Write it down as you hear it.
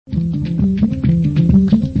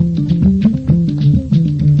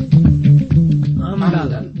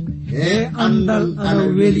andal ana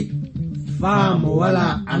weli faamo wala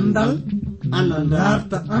andal ana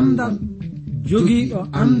darta andal jogiiɗo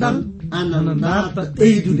andal ana darta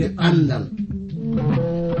ɓeydude andal.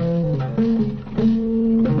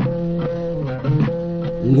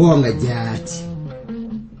 Ngoonga jaati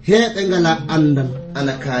heɓe ngala andal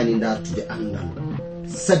ana kaani dartude andal,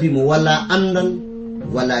 sabi mo wala andal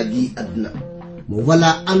wala gi adna, mo wala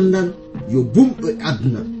andal yo bumɗo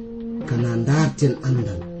adna. Kana darten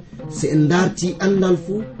andal, se en darti andal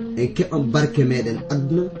fu en keɓan barke meɗen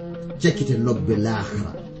adna, cakkite lobbe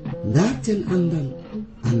lahara. Darten andal,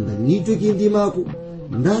 andal ni jogii ndimako.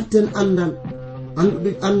 Darten andal,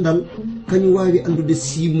 andude andal kañum wawi andude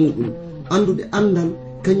simuɗum, andude andal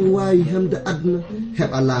kañum wawi hemde adna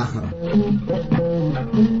heɓa lahara.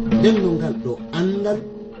 nden no ngal ɗo andal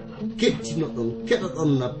kettino ɗon keɗa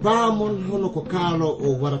ɗon na paamon hono ko kaalo o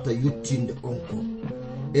warata yuttinde on ko,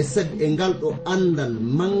 e sabi e ngal ɗo andal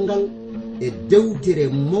mangal e dewtere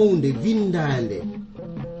mawnde windande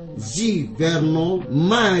J. Vernon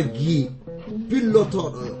maagi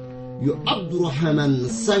pillotoɗo yo Abdourahman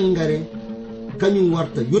Sangare, kañum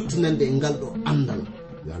warta yottinande e ngal ɗo andal.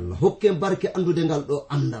 Yo Allah hokke barke andude ngal ɗo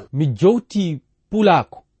andal. Mi jowti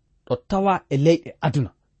pulaako ɗo tawa e leyɗe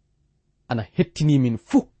aduna ana hettini min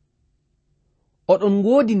fuu. Oɗon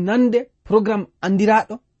ngoodi nande programme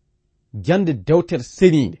andiraɗo jande dewtere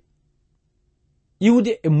seninde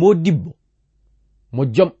iwde e modibbo mo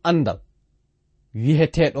jom andal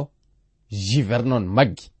wiheteɗo J. Vernon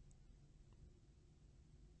maggi.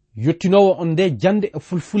 Yottinowo on nde jande e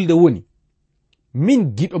fulfulde woni min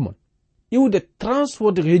giɗo mon iwde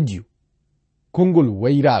Transworld Radio kongol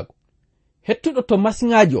wayrago hettuɗo to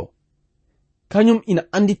masiŋaji o kañum ina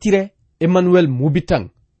anditire Emmanuel Mubitang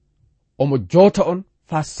omo jota on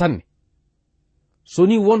fa sanne. So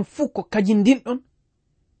ni won fuu ko kajindinɗon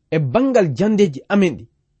e bangal jandeji amen ɗi,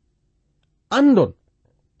 andon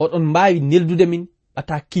oɗon mbawi neldude min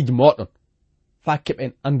ɓatakiji moɗon fa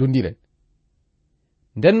keɓen andodiren.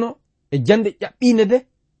 Ndenno e jande ƴaɓɓinde de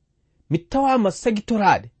mi tawama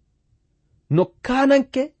sagitorade no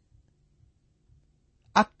kananke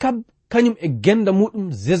Akab kañum e genda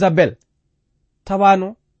muɗum Jezabel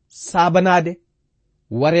tawano sabanade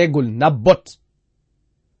waregol Nabbot,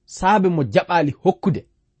 saabe mo jaɓali hokkude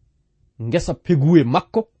ngesa peguwe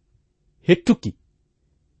makko hettuki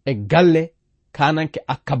e galle kananke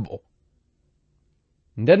Akab o.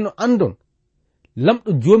 Ndenno andon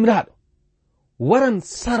lamɗo jomiraɗo waran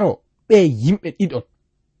saro ɓe yimɓe ɗiɗon.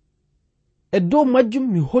 E dow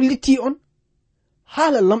majjum mi holliti on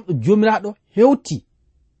haala lamɗo jomiraɗo hewti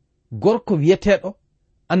gorko wiyeteɗo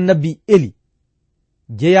annabi Eli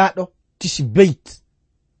jeyaɗo Tishbeit.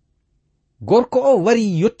 Gorko o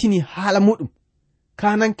wari yottini haala muɗum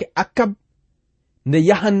kananke Akab nde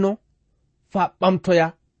yahanno fa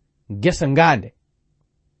ɓamtoya gesa ngande.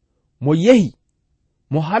 Mo yehi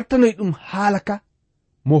mo haltanoy ɗum haalaka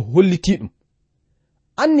mo holliti ɗum.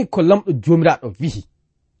 Anni ko lamɗo jomiraɗo wihi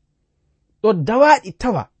ɗo dawaɗi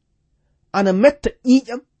tawa ana metta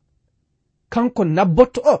ƴiƴam kanko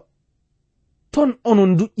Nabbot o, ton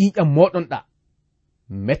onon du ƴiƴam moɗon ɗa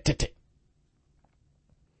mettete.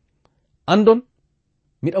 Andon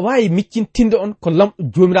miɗa wawi miccintinde on ko lamɗo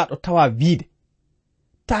jomiraɗo tawa wiide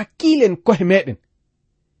ta kiilen kohe meɗen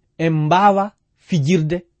en mbawa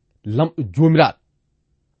fijirde lamɗo jomiraɗo.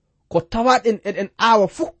 Ko tawaɗen eɗen aawa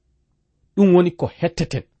fuu ɗum woni ko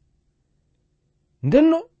hetteten.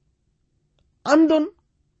 Ndenno andon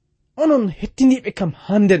onon hettiniɓe kam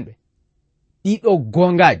hannden ɓe ɗiɗo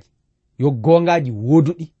gongaji yo gongaji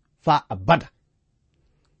woduɗi fa abada.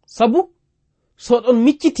 Sabu so ɗon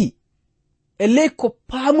micciti e ley ko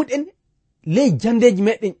paamuɗen ley jandeji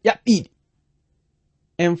meɗen ƴaɓɓiɗi,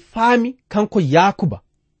 en faami kanko Yakuba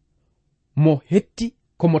mo hetti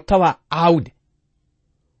komo tawa aawde,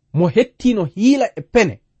 mo hettino hiila e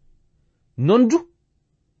pene, non du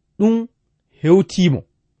ɗum hewtimo.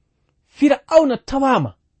 Fir'auna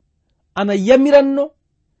tawama ana yamiranno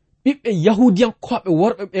ɓiɓɓe yahudiyankoɓe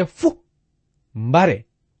worɓe ɓe fuu mbare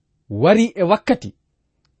wari e wakkati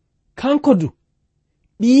kanko du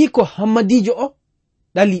ɓiyi ko hammadijo o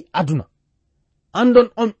ɗali aduna. Andon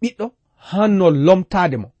on ɓiɗɗo hanno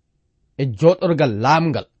lomtade mo e joɗorgal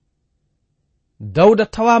laamgal. Dawda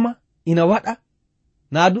tawama ina waɗa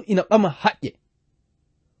naadu ina ɓama haƴƴe,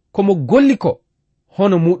 komo golli ko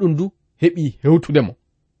hono muɗum du heɓi hewtude mo.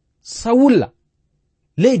 Sawulla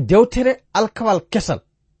ley dewtere alkawal kesal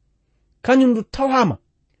kañum du tawama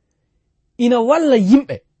ina walla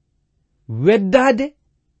yimɓe weddade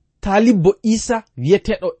talibbo Isa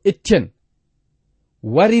wiyeteɗo Etienne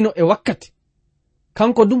warino e wakkati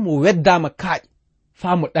kanko dum mo weddama kaaƴe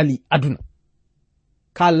fa mo ɗali aduna.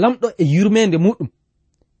 ka lamɗo e yurmede muɗum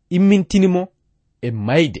immintinimo e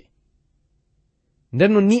mayde.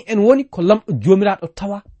 nden no ni en woni ko lamɗo jomiraɗo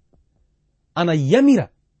tawa ana yamira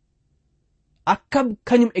Akab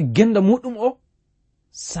kañum e genda muɗum o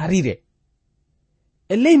sarire.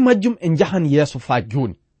 e ley majjum en jahan yeeso fa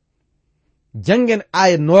joni. jangen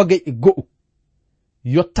aya 21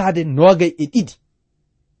 yottade 22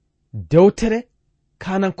 dewtere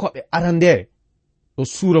kanankoɓe arandere ɗo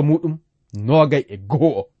suura muɗum 21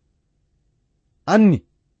 o. anni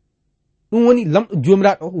ɗum woni lamɗo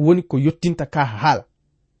jomiraɗo woni ko yottinta ka haala.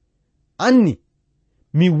 anni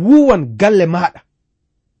mi wuwan galle maɗa,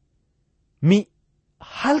 mi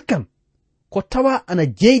halkan ko tawa ana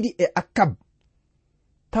jeydi e Akab,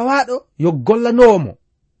 tawaɗo yo gollanowo mo,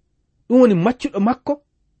 ɗum woni maccuɗo makko,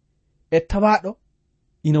 e tawaɗo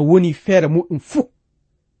ina woni feere muɗum fuu.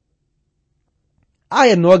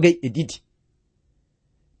 aya 22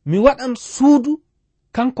 mi waɗan suudu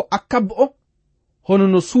kanko Akab o hono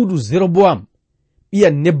no suudu Jeroboam ɓiya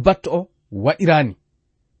Nebbat o waɗirani.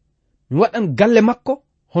 mi waɗan galle makko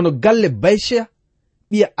hono galle Baysheya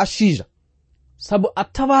ɓiya Ashija, sabu a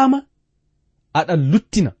tawama aɗa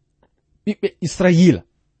luttina ɓiɓɓe Israyila.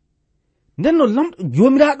 nden no lamɗo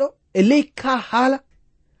jomiraɗo e ley ka haala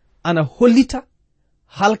ana hollita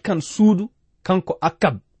halkan suudu kanko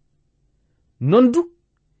Akab. non du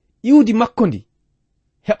iwdi makko ndi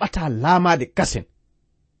heɓata laamade kasen.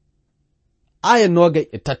 aya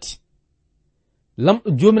 23 lamɗo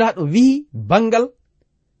jomiraɗo wi'i bangal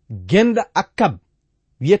genda Akab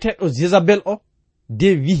wiyeteɗo Jezabel o de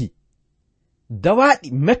wi'i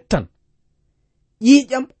dawaɗi mettan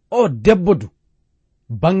ƴiƴam o debbo du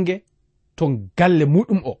bange to galle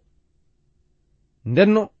muɗum o.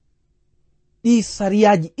 ndenno ɗi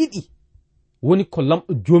sariyaji ɗiɗi woni ko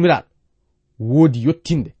lamɗo jomiraɗo woodi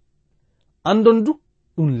yottinde. andon du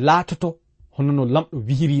ɗum laatoto hono no lamɗo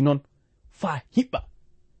wihiri noon faa hiɓɓa.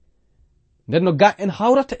 ndenno ga en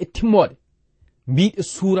hawrata e timmode mbiɗe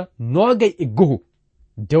suura 21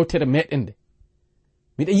 dewtere meɗen nde.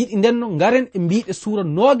 miɗa yiɗi ndenno ngaren e mbiɗe suura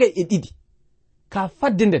 22 ka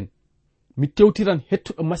fadde nden mi tewtiran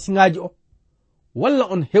hettuɗo masiŋaji o walla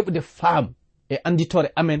on heɓude faamu e anditore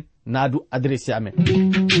amen naadu adresse amen.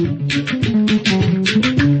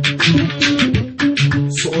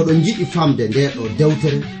 so oɗon jiɗi famde nde ɗo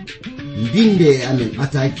dewtere binde e amen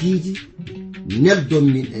atakiji neldon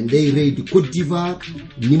min e ndey reydi Côte d'Ivoire.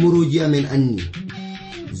 numéro ji amen anni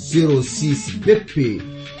 06 BP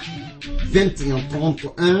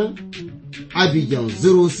 2131 Abidjan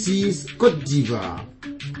 06 Côte d'Ivoire.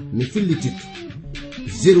 mi fillititu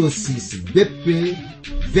 06 BP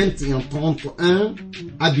 2131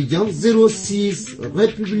 Abidjan 06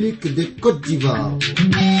 République de Côte d'Ivoire.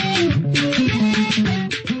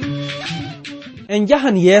 en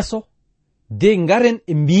jahan yeeso de ngaren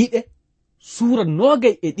e mbiɗe suura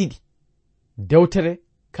 22 dewtere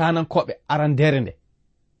kanankoɓe arandere nde.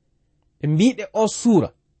 e mbiɗe o suura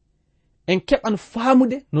en keɓan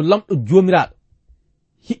faamude no lamɗo jomiraɗo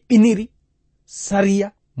hiɓɓiniri sariya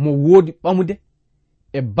mo woodi ɓamude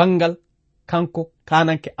e bangal kanko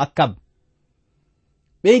kananke Akab.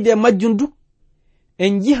 ɓeyde majjum du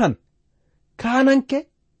en jihan kananke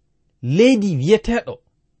leydi wiyeteɗo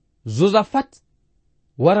Josaphat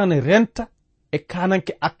warane renta e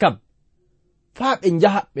kananke Akab faa ɓe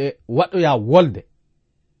njaha ɓe waɗoya wolde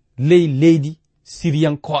ley leydi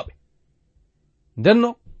Siriyankoɓe. ndenno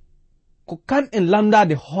ko kan en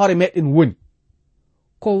lamdade hoore meɗen woni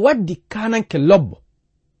ko waddi kananke lobbo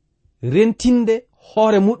rentinde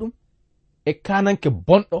hoore muɗum e kananke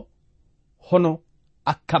bonɗo hono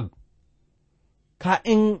Akab. ka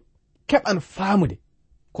en keɓan faamude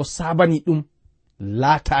ko sabani ɗum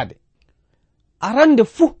laatade. arande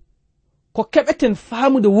fuu ko keɓeten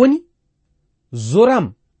faamude woni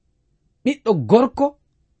Zoram ɓiɗɗo gorko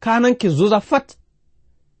kananke Josaphat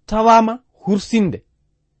tawama hursinde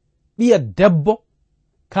ɓiya debbo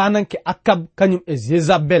kananke Akab kañum e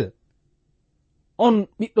Jezabel. on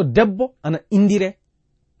ɓiɗɗo debbo ana indire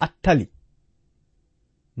Attali.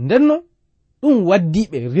 ndenno ɗum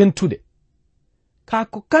waddiɓe rentude. ka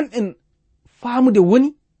ko kan en faamude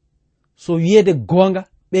woni so wiyeede goonga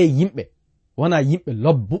ɓe yimɓe wona yimɓe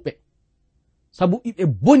lobbuɓe, sabu ɓiɓe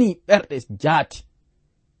boni ɓerɗe jaati,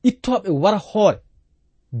 ittoɓe wara hoore,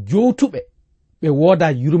 jowtuɓe ɓe wooda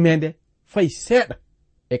yurmede fay seeɗa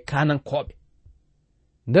e kanankoɓe.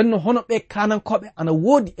 ndenno hono ɓe kanankoɓe ana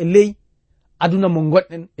woodi e ley aduna mo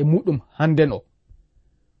gonɗen e muɗum hannden o.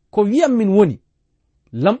 ko wiyam min woni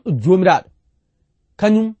lamɗo jomiraɗo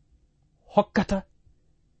kañum hokkata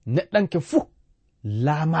neɗɗanke fuu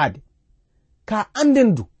laamade ka anden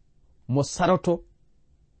du mo saroto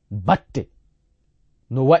batte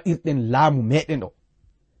no waɗirɗen laamu meɗen o.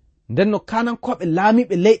 nden no kanankoɓe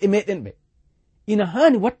laamiɓe leyɗe meɗen ɓe ina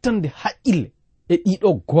hani wattande haqqille e ɗiɗo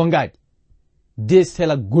gongaji de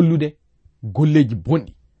sela gollude golleji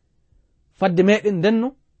bonɗi. fadde meɗen ndenno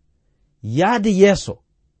yaade yeeso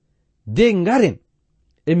de ngaren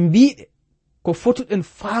e mbiɗe ko fotuɗen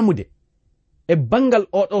faamude e bangal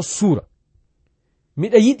oɗo suura.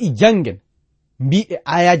 miɗa yiɗi jangen mbiɗe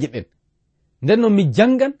ayaje ɗen, ndenno mi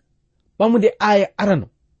jangan ɓamude aya arano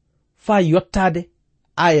faa yottade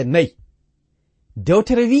aya 4.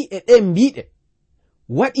 dewtere wi e ɗe mbiɗe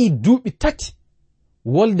waɗi duuɓi 3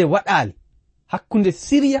 wolde waɗali hakkunde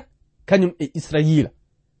Siriya kañum e Israyila.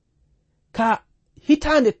 ka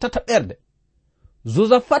hitande tataɓerde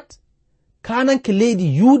Josafat kananke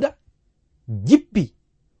leydi Yuda jippi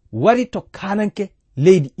wari to kananke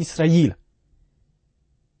leydi Israyila.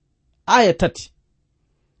 aya 3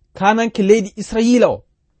 kananke leydi Israyila o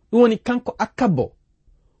ɗum woni kanko Akabbo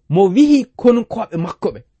mo wihi konunkoɓe makko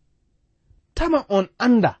ɓe, tama on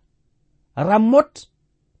anda Ramot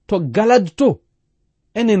to Galad to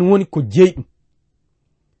enen woni ko jeyɗum.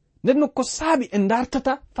 nden ko saabi en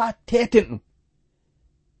dartata fa teten ɗum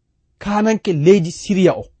kananke leydi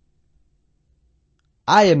Siriya o.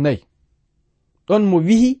 aya 4 ɗon mo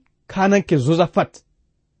wihi kananke Josafat,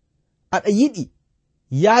 aɗa yiɗi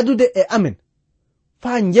yaadude e amen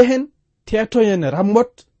fa njehen tetoyen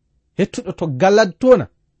Ramot hettuɗo to Galad tona?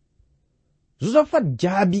 Josafat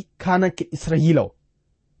jaabi kananke Israyila o,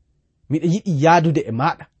 miɗa yiɗi yaadude e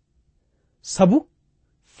maɗa, sabu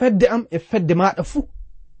fedde am e fedde maɗa fuu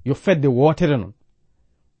yo fedde wotere non,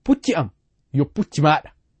 pucci am yo pucci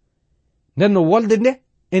maɗa. nden no wolde nde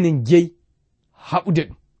enen jeyi haɓude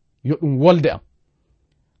ɗum yo ɗum wolde am.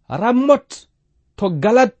 Ramot to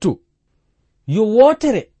Galad to yo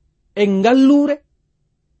wotere e ngallure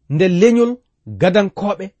nde leñol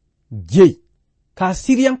gadankoɓe jeyi. ka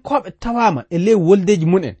Siriyankoɓe tawama e ley woldeji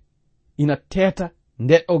munen ina teta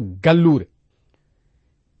ndeɗo gallure.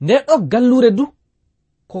 ndeɗo gallure du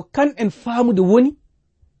ko kan en faamude woni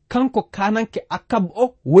kanko kananke Akab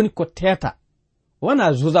o woni ko teta,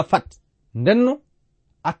 wana Josafat. ndenno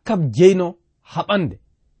Akab jeyno haɓande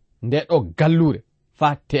ndeɗo gallure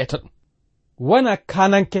fa teta ɗum, wana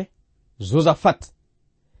kananke Josafat.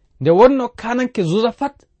 nde wonno kananke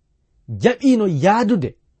Josafat jaɓino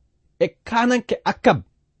yaadude e kananke Akab,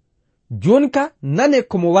 joni ka nane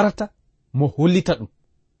komo warata mo hollita ɗum.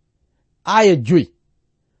 aya 5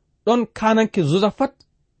 ɗon kananke Josafat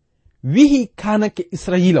wihi kananke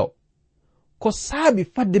Israyila o, ko saabi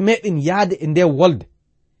fadde meɗen yaade e nde wolde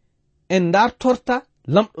en dartorta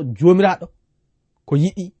lamɗo jomiraɗo ko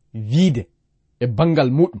yiɗi wiide e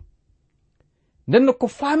bangal muɗum. ndenno ko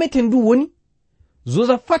fameten du woni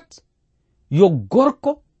Josafat yo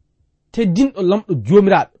gorko teddinɗo lamɗo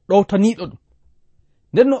jomiraɗo ɗowtaniɗo ɗum.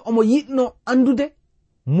 ndenno omo yiɗno andude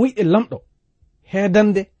muyɗe lamɗo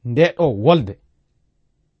heedande ndeɗo wolde.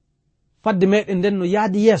 fadde meɗen ndenno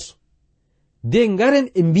yaade yeeso de ngaren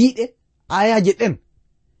e mbiɗe ayaje ɗen,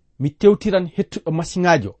 mi tewtiran hettuɗo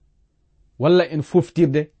masiŋajo walla en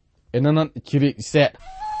foftirde e nananɗe cireɗi seeɗa.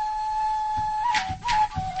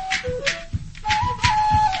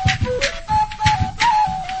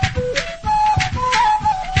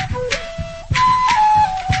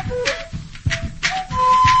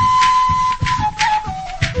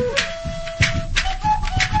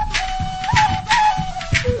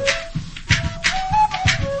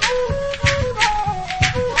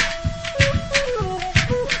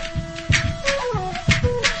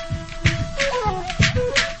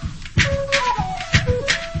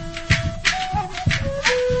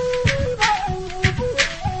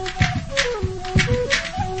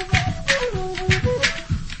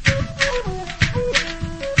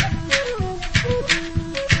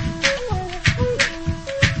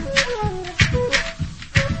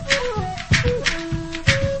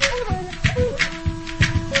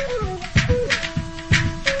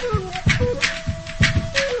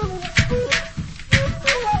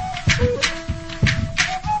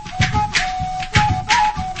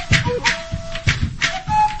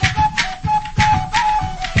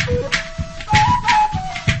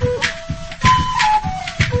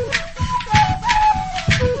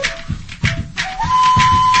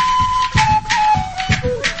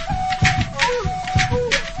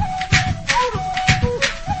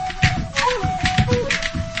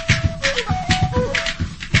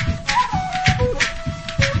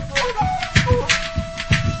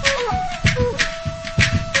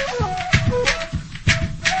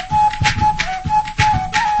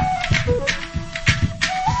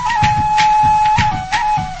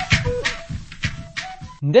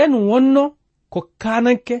 nden wonno ko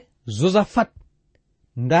kananke Josafat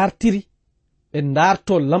ndartiri ɓe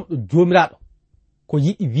ndarto lamɗo jomiraɗo ko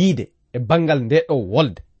yiɗi wiide e bangal nde ɗo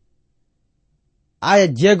wolde. aya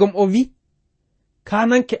 6 o wi,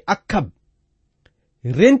 kananke Akab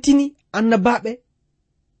rentini annabaɓe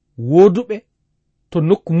woduɓe to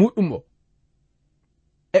nokku muɗum o,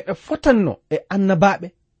 eɓe fotanno e annabaɓe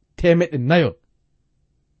 400.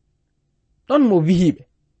 ɗon mo wihiɓe,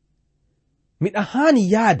 miɗa hani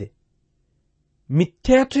yaade mi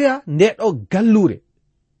tetoya nde ɗo gallure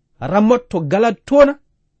Ramot to Galad tona,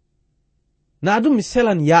 na ɗum mi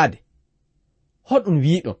selan yaade, hoɗum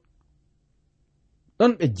wiɗon?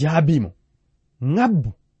 ɗon ɓe jaabimo, ngabbu,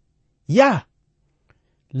 yaa,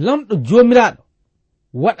 lamɗo jomiraɗo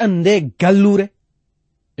waɗan nde gallure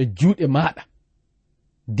e juuɗe maɗa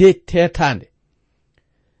de tetande.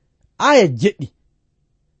 aya 7,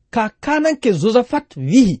 ka kananke Josafat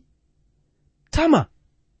wihi, tama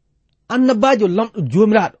annabajo lamɗo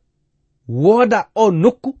jomiraɗo wooda o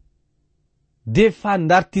nokku de fa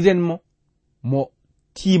dartiren mo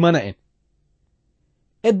timana en.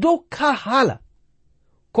 E dow ka haala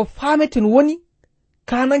ko fameten woni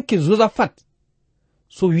kananke Josafat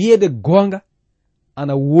so wiyeede gonga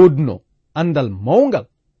ana wodno andal mawngal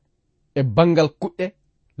e bangal kuɗɗe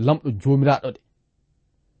lamɗo jomiraɗo ɗe,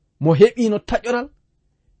 mo heɓino taƴoral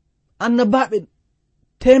annabaɓe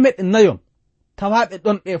 400 tawaɓe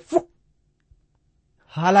ɗon ɓe fuu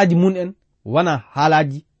haalaji mun en wana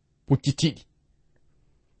haalaji puccitiɗi.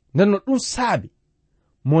 nden no ɗum saabi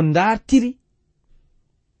mo dartiri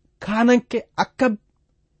kananke Akab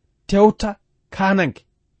tewta kananke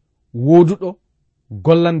woduɗo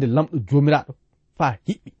gollande lamɗo jomiraɗo fa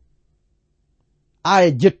hiɓɓi. aya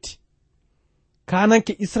 7,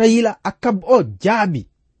 kananke Israila Akab o jaabi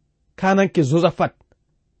kananke Josafat,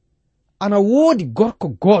 ana woodi gorko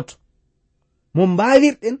gooto mo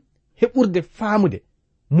mbawirɗen heɓurde faamude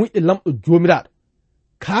muyɗe lamɗo jomiraɗo,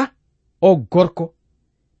 ka o gorko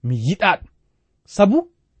mi yiɗa ɗum,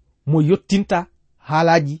 sabu mo yottinta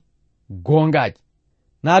haalaji gongaji,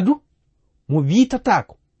 naadu mo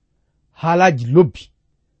wiitatako haalaji lobbi,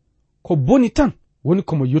 ko boni tan woni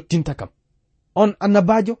komo yottinta kam. on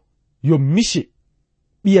annabajo yo Mishe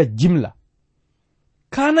ɓiya Jimla.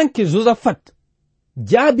 kananke Josafat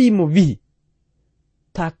jaabi mo wihi,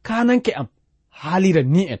 ta kananke am haalira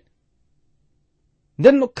ni en.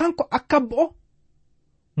 nden no kanko Akab o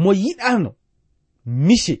mo yiɗano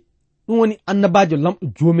Mishe, ɗum woni annabajo lamɗo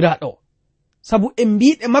jomiraɗo o, sabu e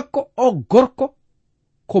mbiɗe makko o gorko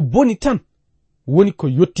ko boni tan woni ko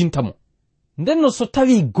yottintamo. nden no so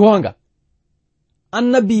tawi gonga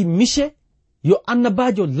annabi Mishe yo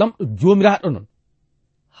annabajo lamɗo jomiraɗo non,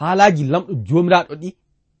 haalaji lamɗo jomiraɗo ɗi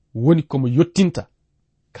woni komo yottinta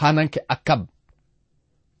kananke Akab.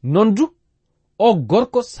 non du o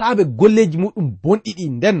gorko saabe golleji muɗum bonɗiɗi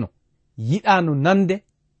ndenno yiɗano nande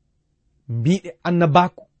mbiɗe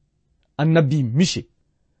annabaku annabi Mishe.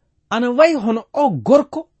 ana wayi hono o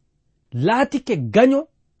gorko laatike gaño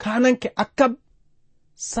kananke Akab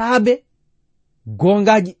saabe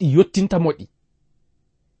gongaji ɗi yottintamo ɗi.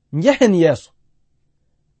 njehen yeeso.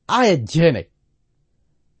 aya 9,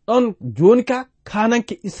 ɗon joni ka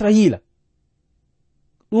kananke Israila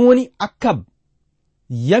ɗum woni Akab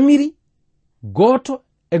yamiri goto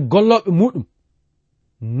e golloɓe muɗum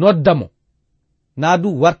noddamo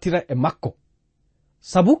naadu wartira e makko,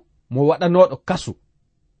 sabu mo waɗanoɗo kasu.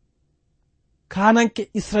 kananke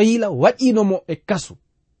Israila waɗino mo e kasu,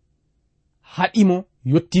 haɗimo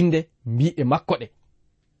yottinde mbiɗe makko ɗe.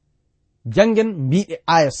 jangen mbiɗe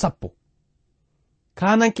aya 10.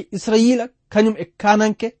 kananke Israila kañum e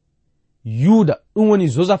kananke Yuda ɗum woni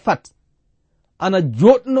Josafat ana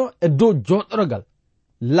joɗno e dow joɗorogal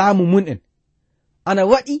laamu mun en, ana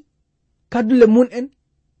waɗi kadule mun en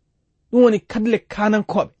ɗum woni kadule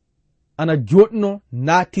kanankoɓe, ana joɗno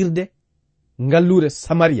natirde ngallure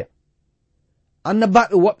Samariya.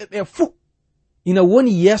 annabaɓe woɓɓe ɓe fuu ina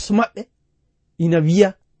woni yeeso maɓɓe, ina wiya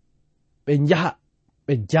ɓe njaha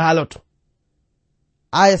ɓe jaaloto.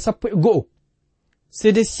 aya 11.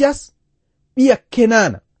 Sedesiyas ɓiya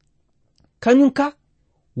Kenana kañum ka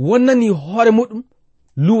wonnani hoore muɗum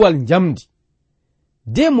luwal njamdi,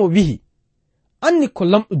 de mo wihi, anni ko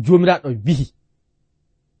lamɗo jomiraɗo wihi,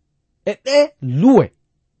 e ɗe luwe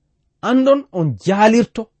andon on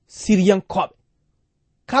jaalirto Siriyankoɓe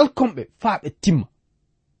kalkomɓe faa ɓe timma.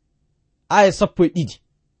 aya 12.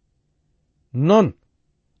 non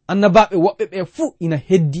annabaɓe woɓɓe ɓe fuu ina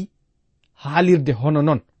heddi haalirde hono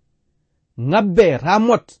non. ngabbe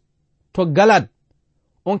Ramot to Galad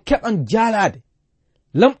on keɓan jaalade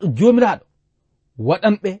lamɗo jomiraɗo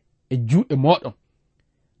waɗanɓe e juuɗe moɗon.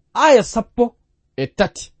 aya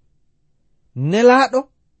 13. nelaɗo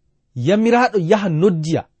yamiraɗo yaha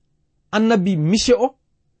noddiya annabi mise o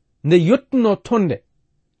nde yottino tonde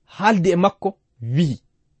haalde e makko wi'i,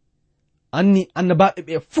 anni annabaɓe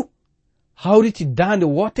ɓe fuu hawriti daande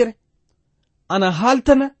wotere ana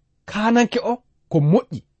haaltana kananke o ko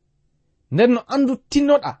moƴƴi, nden no andu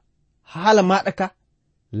tinnoɗa haala maɗa ka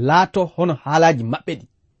laato hono haalaji maɓɓe ɗi.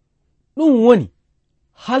 ɗum woni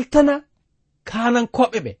haltana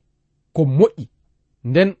kanankoɓe ɓe ko moƴƴi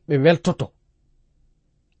nden ɓe weltoto.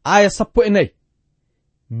 aya 14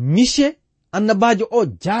 mise annabajo o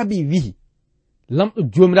jaabi wi'i, lamɗo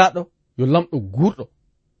jomiraɗo yo lamɗo gurɗo,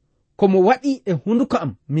 komo waɗi e hunduko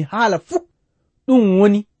am mi haala fuu ɗum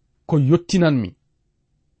woni ko yottinanmi.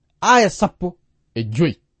 aya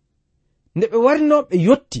 15 nde ɓe warino ɓe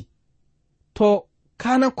yotti to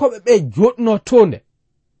kanankoɓe ɓe joɗino tonde,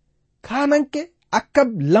 kananke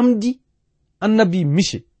Akab lamdi annabi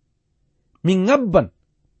mise, min ngabban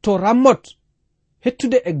to Ramot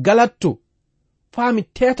hettude e Galatto faami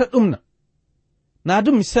teta ɗumna, na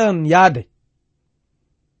dum mi seyan yaade.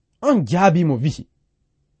 On jaabimo wi'i,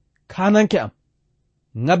 kananke am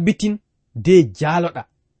ngabbitin de jaaloɗa,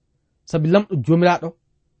 sabi lamɗo jomiraɗo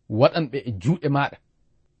waɗanɓe e juuɗe maɗa.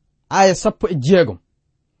 aya 16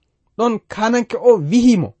 ɗon kananke o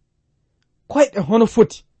wihimo, koyɗe hono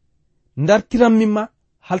foti dartiranmima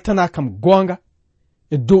haltana kam goonga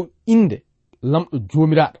e dow inde lamɗo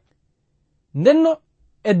jomiraɗo. ndenno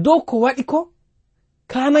e dow ko waɗi ko,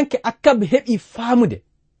 kananke Akab heɓi faamude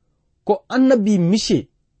ko annabi mise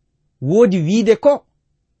woodi wiide ko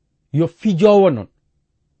yo fijowo non,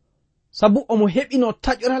 sabu omo heɓino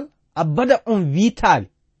taƴoral abada on wiitaali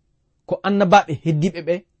ko annabaɓe heddiɓe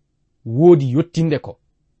ɓe woodi yottinde ko.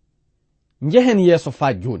 njehen yeeso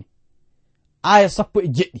faa joni. aya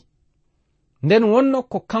 17 nden wonno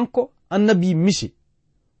ko kanko annabi mise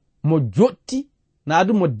mo jotti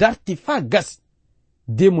naadu mo darti faa gasi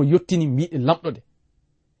de mo yottini miɗe lamɗode.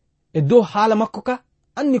 e dow haala makko ka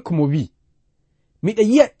anni komo wi'i, miɗa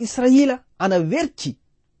yi'a Israila ana werci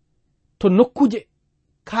to nokkuje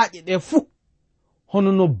kaaƴe ɗe fuu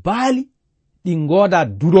hono no baali ɗi ngooda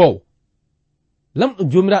durowo. lamɗo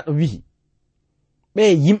jomiraɗo wi'i, ɓe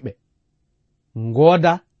yimɓe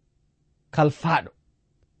ngooda kalfaaɗo,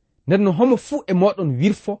 nden no homo fuu e moɗon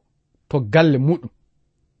wirfo to galle muɗum.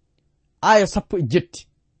 aya 17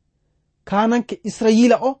 kananke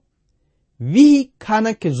Israila o wi'i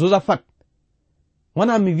kananke Josafat,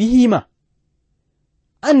 wona mi wihima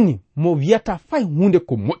anni mo wiyata fay hunde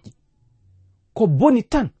ko moƴƴi, ko boni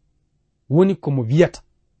tan woni ko mo wiyata.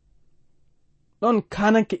 ɗon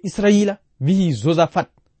kananke Israila wi'i Josafat,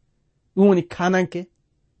 ɗum woni kananke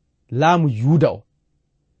laamu Yuda o,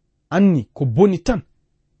 anni ko boni tan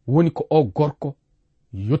woni ko o gorko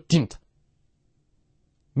yottinta.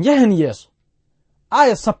 njehen yeeso.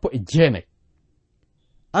 aya 19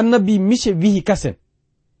 annabi mise wi'i kasen,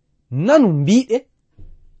 nanu mbiɗe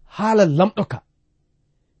haala lamɗo ka,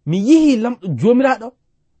 mi yihi lamɗo jomiraɗo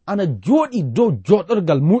ana jooɗi dow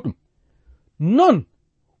joɗorgal muɗum, non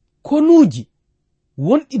konuuji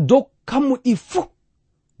wonɗi dow kammuɗi fuu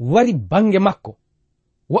wari bange makko,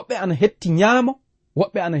 woɓɓe ana hetti ñaamo,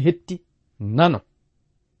 woɓɓe ana hetti nano.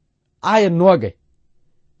 aya 20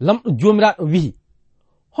 lamɗo jomiraɗo wi'i,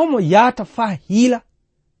 homo yaata faa hiila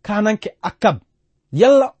kananke Akab,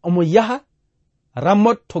 yalla omo yaha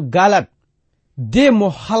Ramot to Galad de mo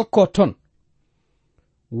halko ton.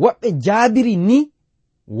 woɓɓe jaabiri ni,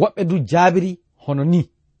 woɓɓe du jaabiri hono ni.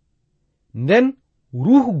 nden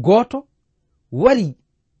ruhu gooto wari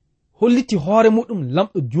holliti hoore muɗum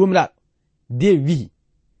lamɗo jomiraɗo de wi'i,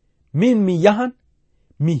 min mi yahan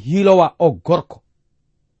mi hiilowa o gorko.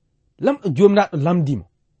 lamɗo jomiraɗo lamdimo,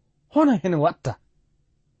 hono hen watta?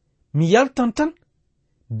 mi yaltan tan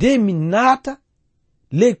de mi naata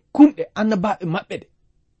ley kumɗe annabaɓe maɓɓe ɗe,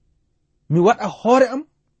 mi waɗa hoore am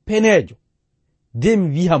peneejo de mi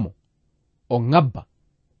wiyamo o ngabba,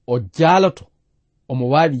 o jaaloto, omo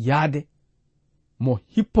waawi yaade mo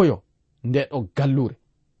hippoyo nde ɗo gallure.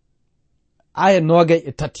 aya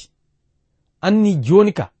 23 anni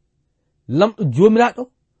joni ka lamɗo jomiraɗo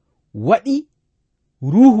waɗi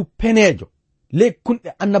ruhu peneejo ley kunɗe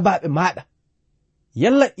annabaɓe maɗa,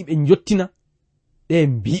 yalla iɓe jottina ɗe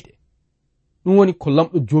mbiɗe. ɗum woni ko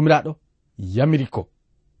lamɗo jomiraɗo yamiri ko.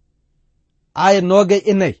 aya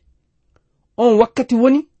 24 on wakkati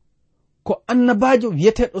woni ko annabajo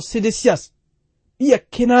wiyeteɗo Sedesiyas ɓiya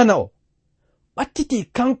Kenana o ɓattiti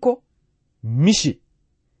kanko mise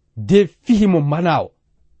de fihimo manawo,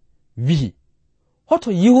 wi'i,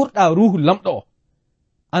 hoto yihurɗa ruhu lamɗo o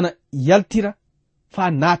ana yaltira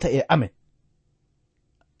faa naata e amen.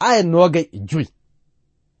 aya 25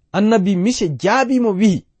 annabi mise jaabimo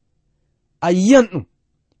wi'i, a yiyan ɗum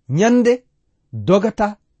nyande dogata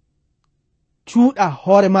cuuɗa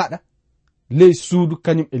hoore maɗa ley suudu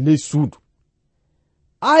kañum e ley suudu.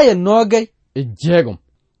 Aya 26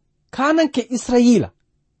 kananke Israila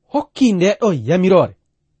hokki ndeɗo yamirore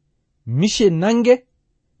mishe nange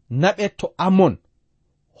naɓe to Amon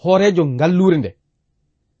hoorejo ngallure nde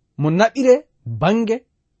mo naɓire bange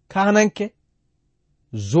kananke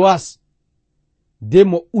Zoas de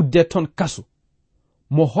mo udde ton kasu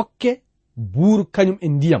mo hokke buuru kañum e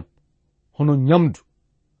ndiyam hono nyamdu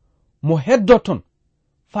mo heddo ton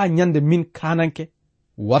fa nyande min kananke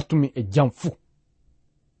wartumi e jam fu.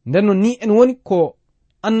 Ndenno ni en woni ko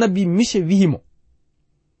annabi mishe wihimo,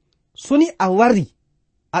 soni a wari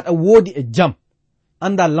aɗa woodi e jam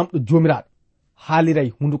anda lamɗo jomiraɗo haaliray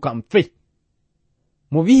hunduko am fey.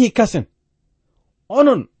 Mo wihi kasen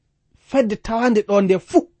onon fedde tawande ɗo nde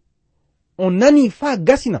fu on nani fa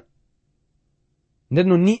gasina.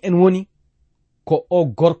 Ndenno ni en woni ko o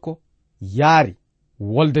gorko yaari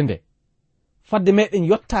wolde nde fadde meɗen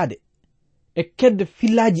yottade e kedde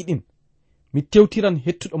fillaji ɗin. Mi tewtiran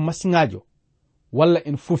hettuɗo masiŋajo walla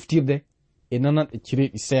en foftirde e nanan e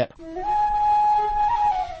cireɗi seeɗa.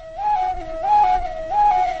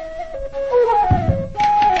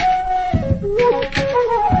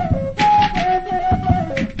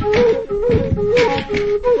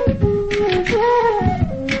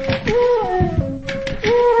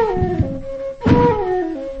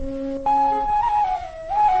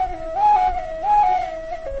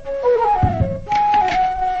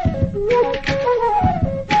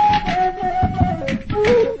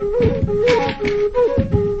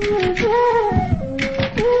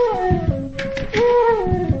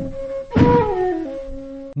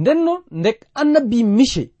 Ndenno ndek annabi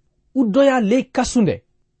mishe uddoya ley kasunde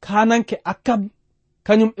kananke Akab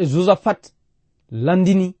kañum e Josaphat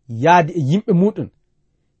landini yaadi e yimɓe muɗum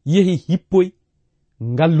yehi hippoy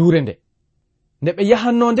ngallure nde. Nde ɓe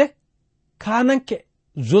yahanno nde kananke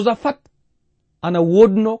Josaphat ana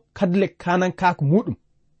wodno kadle kanankako muɗum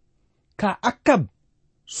ka Akab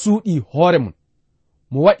suuɗi hoore mum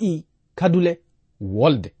mo waɗi kadule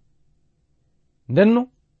wolde. Ndenno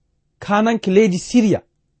kananke leydi Siriya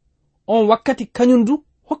on wakkati kañum du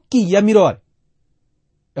hokki yamirore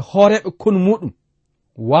e hooreɓe konu muɗum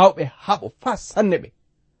wawɓe haɓo fa sanne ɓe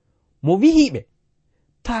mo wihiɓe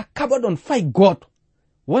ta kaɓoɗon fay gooto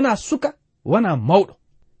wona suka wona mawɗo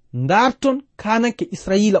darton kananke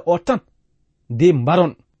Israila o tan de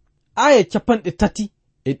mbaron. Aya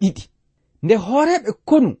 32 nde hooreɓe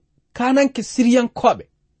konu kananke Siriyankoɓe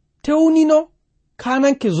tewnino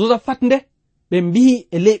kananke Josaphat nde ɓe mbihi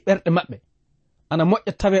e ley ɓerɗe maɓɓe ana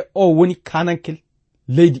moƴƴa tawe o woni kananke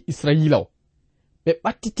leydi Israila o. Ɓe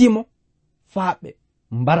ɓattitimo faa ɓe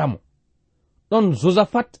mbaramo. Ɗon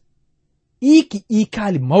Josaphat iiki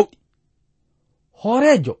iikaali mawɗi.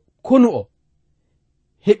 Hoorejo konu o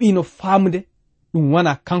heɓino faamude ɗum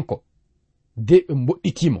wona kanko de ɓe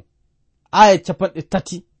mboɗɗitimo. Aya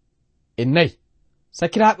 34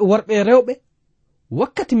 sakiraaɓe worɓe rewɓe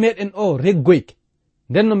wakkati meɗen o reggoyke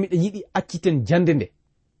ndenno miɗa yiɗi acciten jande nde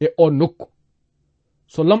e o nokku.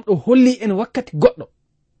 So lamɗo holli en wakkati goɗɗo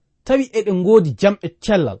tawi eɗen ngoodi jam e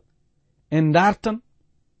cellal en dartan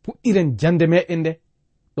puɗɗiren jande meɗen nde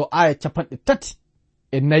ɗo aya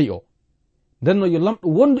 34 o. Ndenno yo lamɗo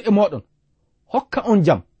wondu e moɗon hokka on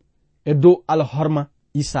jam e dow alhorma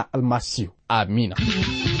Isa almasihu. Amina.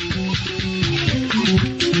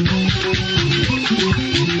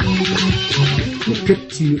 ko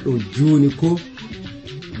kettiniɗo joni ko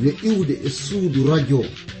yo iwde e suudu radio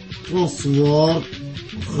Transworld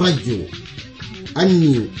radio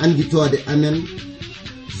anni anditode amen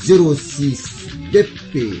 06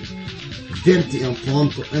 BP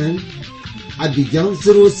 2131 Abidjan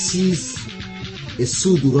 06 e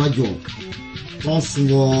suudu radio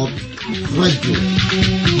Transworld radio.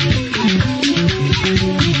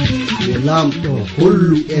 Yo lamɗo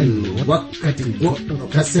hollu en wakkati goɗɗo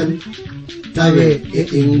kasen tawe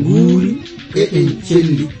eɗen nguuri eɗen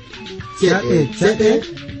celli ceɗe ceɗe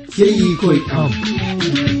ceyi koye am.